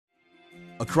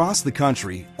Across the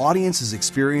country, audiences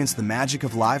experience the magic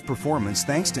of live performance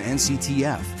thanks to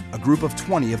NCTF, a group of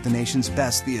 20 of the nation's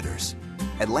best theaters.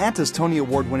 Atlanta's Tony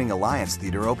Award-winning Alliance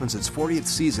Theater opens its 40th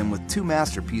season with 2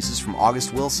 masterpieces from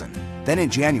August Wilson. Then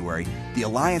in January, the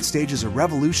Alliance stages a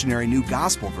revolutionary new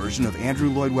gospel version of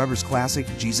Andrew Lloyd Webber's classic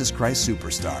Jesus Christ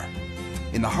Superstar.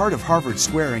 In the heart of Harvard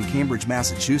Square in Cambridge,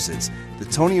 Massachusetts, the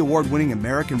Tony Award-winning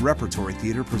American Repertory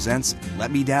Theater presents Let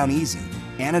Me Down Easy,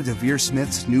 Anna Deavere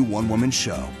Smith's new one-woman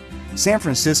show. San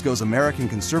Francisco's American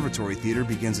Conservatory Theater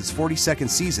begins its 42nd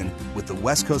season with the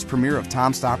West Coast premiere of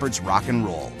Tom Stoppard's Rock and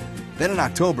Roll. Then in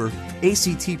October,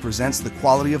 ACT presents The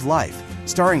Quality of Life,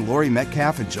 starring Laurie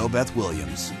Metcalf and JoBeth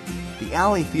Williams. The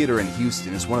Alley Theater in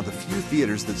Houston is one of the few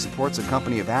theaters that supports a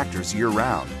company of actors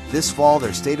year-round. This fall,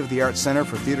 their state-of-the-art Center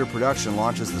for Theater Production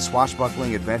launches the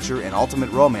swashbuckling adventure and ultimate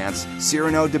romance,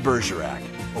 Cyrano de Bergerac.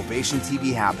 Ovation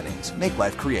TV happenings. Make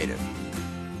life creative.